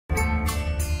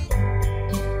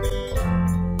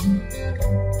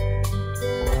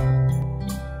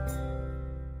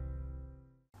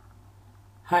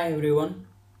Hi everyone.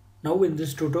 Now in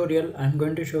this tutorial I am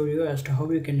going to show you as to how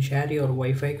you can share your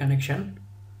Wi-Fi connection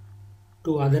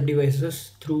to other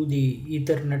devices through the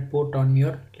Ethernet port on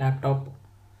your laptop.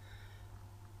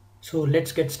 So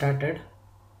let's get started.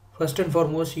 First and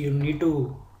foremost, you need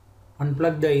to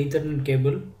unplug the Ethernet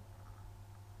cable.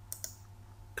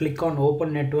 Click on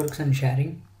Open Networks and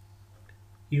Sharing.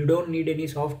 You don't need any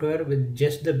software. With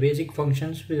just the basic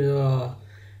functions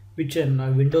which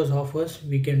Windows offers,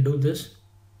 we can do this.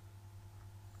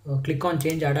 Click on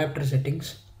Change Adapter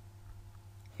Settings.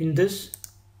 In this,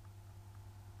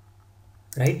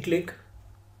 right click,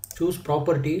 choose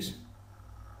Properties.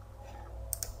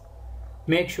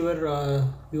 Make sure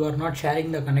you are not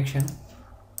sharing the connection.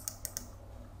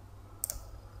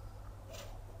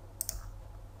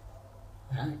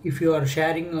 If you are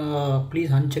sharing,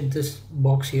 please uncheck this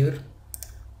box here.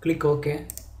 Click OK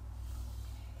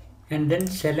and then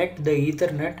select the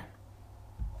Ethernet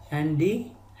and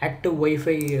the active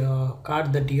Wi-Fi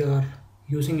card that you are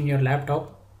using in your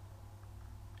laptop.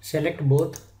 Select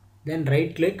both, then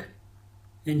right click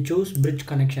and choose Bridge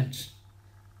Connections.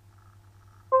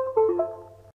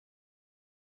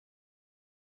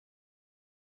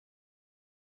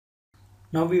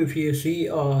 Now if you see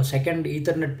a second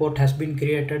Ethernet port has been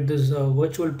created, this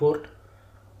virtual port.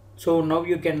 So now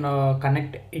you can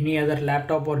connect any other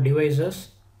laptop or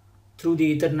devices through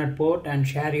the Ethernet port and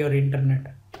share your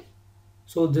internet.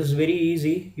 So this is very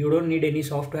easy. You don't need any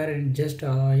software and just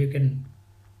you can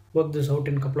work this out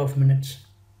in a couple of minutes.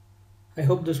 I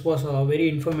hope this was very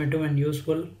informative and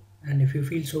useful, and if you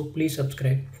feel so, please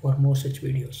subscribe for more such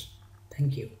videos.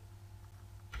 Thank you.